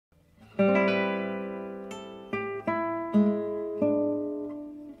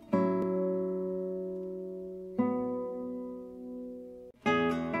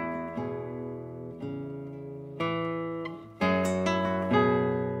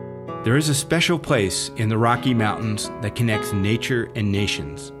There is a special place in the Rocky Mountains that connects nature and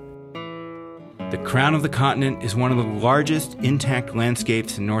nations. The crown of the continent is one of the largest intact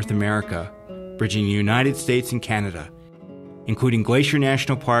landscapes in North America, bridging the United States and Canada, including Glacier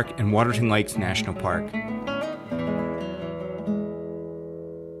National Park and Waterton Lakes National Park.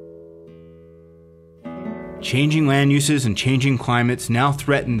 Changing land uses and changing climates now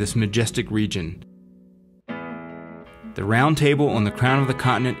threaten this majestic region. The Roundtable on the Crown of the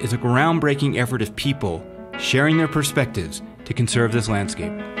Continent is a groundbreaking effort of people sharing their perspectives to conserve this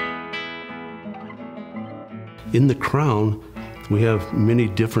landscape. In the Crown, we have many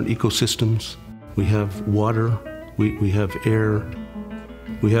different ecosystems. We have water, we have air,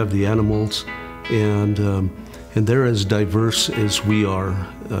 we have the animals, and they're as diverse as we are,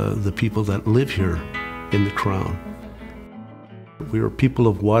 the people that live here in the Crown. We are people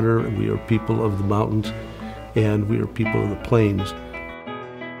of water, we are people of the mountains, and we are people of the plains.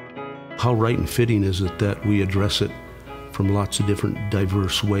 How right and fitting is it that we address it from lots of different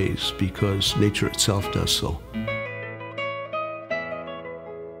diverse ways, because nature itself does so.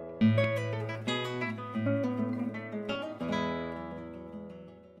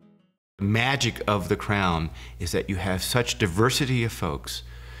 The magic of the Crown is that you have such diversity of folks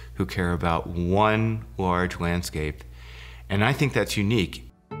who care about one large landscape, and I think that's unique.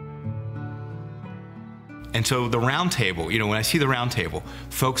 And so the Roundtable, when I see the Roundtable,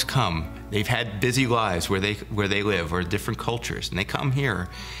 folks come, they've had busy lives where they live, or different cultures, and they come here,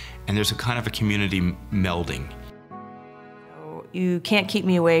 and there's a kind of a community melding. You can't keep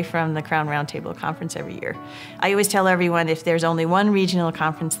me away from the Crown Roundtable conference every year. I always tell everyone, if there's only one regional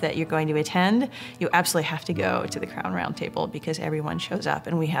conference that you're going to attend, you absolutely have to go to the Crown Roundtable, because everyone shows up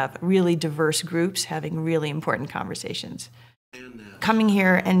and we have really diverse groups having really important conversations. Coming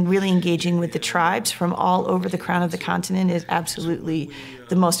here and really engaging with the tribes from all over the Crown of the Continent is absolutely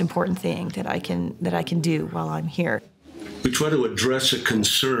the most important thing that I can do while I'm here. We try to address a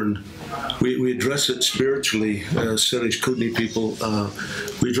concern. We address it spiritually, Salish Kootenai people.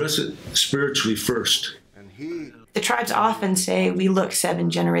 We address it spiritually first. The tribes often say we look 7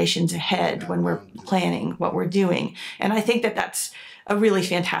 generations ahead when we're planning what we're doing. And I think that that's a really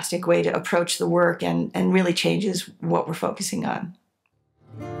fantastic way to approach the work, and really changes what we're focusing on.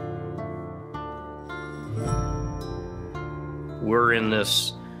 We're in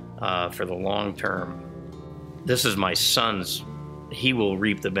this for the long term. This is my son's. He will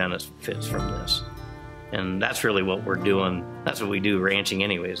reap the benefits from this. And that's really what we're doing. That's what we do ranching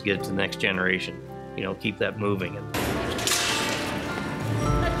anyways, get it to the next generation. Keep that moving.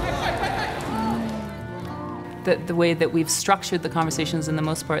 The way that we've structured the conversations, in the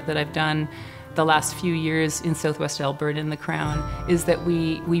most part that I've done the last few years in Southwest Alberta in the Crown, is that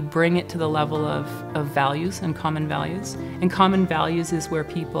we bring it to the level of values and common values. And common values is where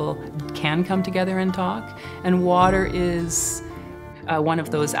people can come together and talk. And water is one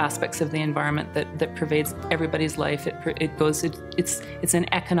of those aspects of the environment that pervades everybody's life. It's an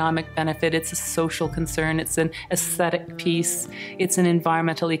economic benefit, it's a social concern, it's an aesthetic piece, it's an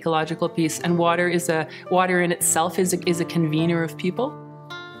environmental, ecological piece, and water in itself is a convener of people.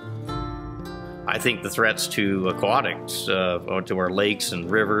 I think the threats to aquatics, to our lakes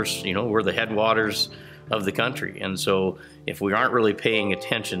and rivers, we're the headwaters of the country. And so if we aren't really paying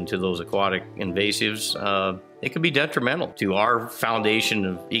attention to those aquatic invasives, it could be detrimental to our foundation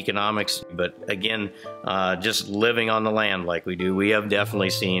of economics. But again, just living on the land like we do, we have definitely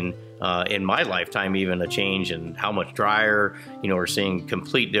seen, in my lifetime, even a change in how much drier, we're seeing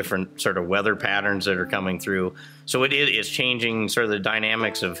complete different sort of weather patterns that are coming through. So it is changing sort of the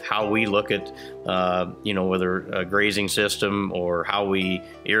dynamics of how we look at, whether a grazing system or how we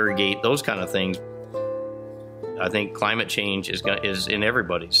irrigate, those kind of things. I think climate change is in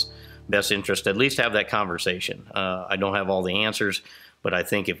everybody's best interest, at least have that conversation. I don't have all the answers, but I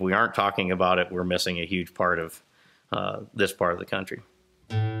think if we aren't talking about it, we're missing a huge part of this part of the country.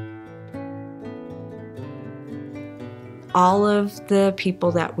 All of the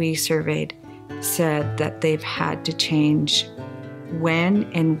people that we surveyed said that they've had to change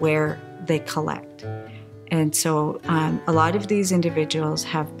when and where they collect. And so a lot of these individuals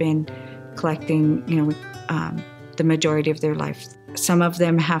have been collecting, the majority of their life. Some of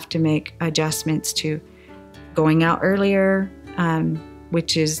them have to make adjustments to going out earlier,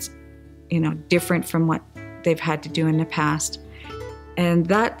 which is, different from what they've had to do in the past. And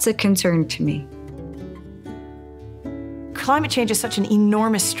that's a concern to me. Climate change is such an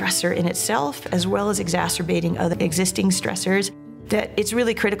enormous stressor in itself, as well as exacerbating other existing stressors, that it's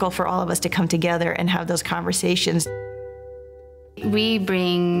really critical for all of us to come together and have those conversations. We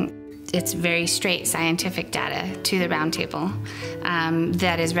bring it's very straight scientific data to the Roundtable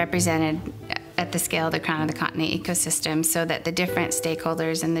that is represented at the scale of the Crown of the Continent ecosystem, so that the different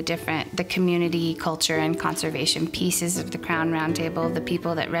stakeholders and the community, culture, and conservation pieces of the Crown Roundtable, the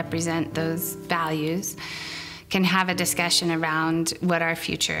people that represent those values, can have a discussion around what our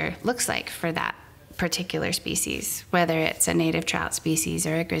future looks like for that particular species, whether it's a native trout species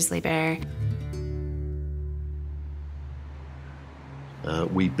or a grizzly bear.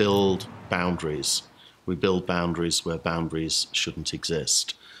 We build boundaries. We build boundaries where boundaries shouldn't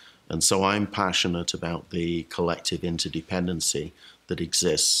exist. And so I'm passionate about the collective interdependency that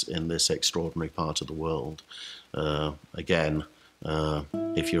exists in this extraordinary part of the world. Again,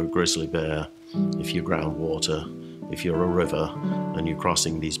 if you're a grizzly bear, if you're groundwater, if you're a river, and you're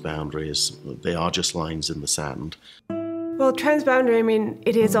crossing these boundaries, they are just lines in the sand. Well, transboundary, I mean,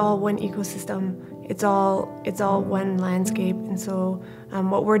 it is all one ecosystem. It's all one landscape. And so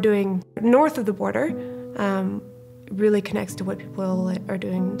what we're doing north of the border really connects to what people are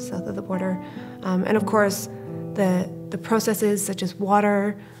doing south of the border. And of course, the processes such as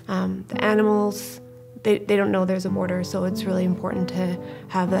water, the animals, they don't know there's a border, so it's really important to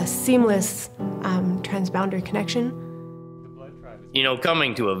have a seamless transboundary connection. You know,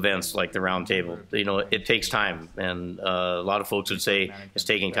 coming to events like the Roundtable, you know, it takes time, and a lot of folks would say it's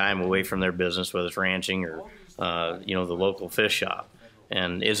taking time away from their business, whether it's ranching or, you know, the local fish shop.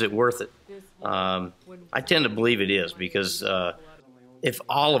 And is it worth it? I tend to believe it is, because if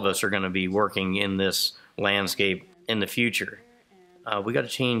all of us are going to be working in this landscape in the future, we got to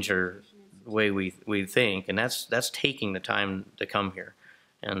change the way we think, and that's taking the time to come here.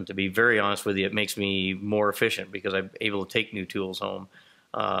 And to be very honest with you, it makes me more efficient because I'm able to take new tools home.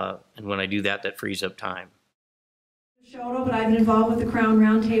 And when I do that, that frees up time. But I've been involved with the Crown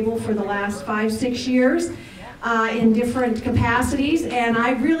Roundtable for the last 5-6 years in different capacities, and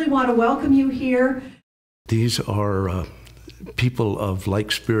I really want to welcome you here. These are people of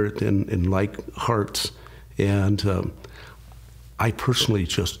like spirit and like hearts, and I personally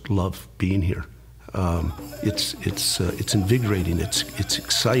just love being here. It's invigorating. It's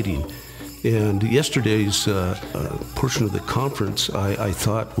exciting. And yesterday's portion of the conference, I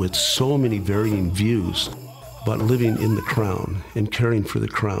thought, with so many varying views about living in the Crown and caring for the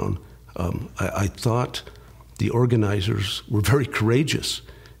Crown, I thought the organizers were very courageous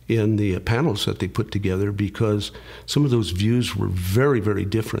in the panels that they put together, because some of those views were very, very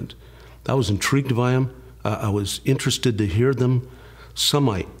different. I was intrigued by them. I was interested to hear them. Some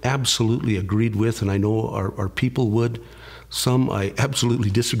I absolutely agreed with, and I know our people would. Some I absolutely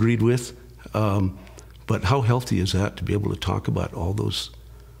disagreed with. But how healthy is that, to be able to talk about all those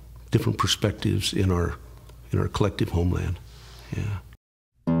different perspectives in our collective homeland? Yeah.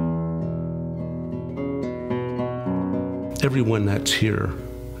 Everyone that's here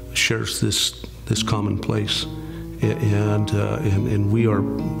shares this common place, and we are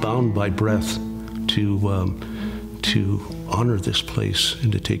bound by breath to honor this place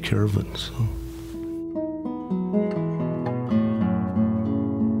and to take care of it. So.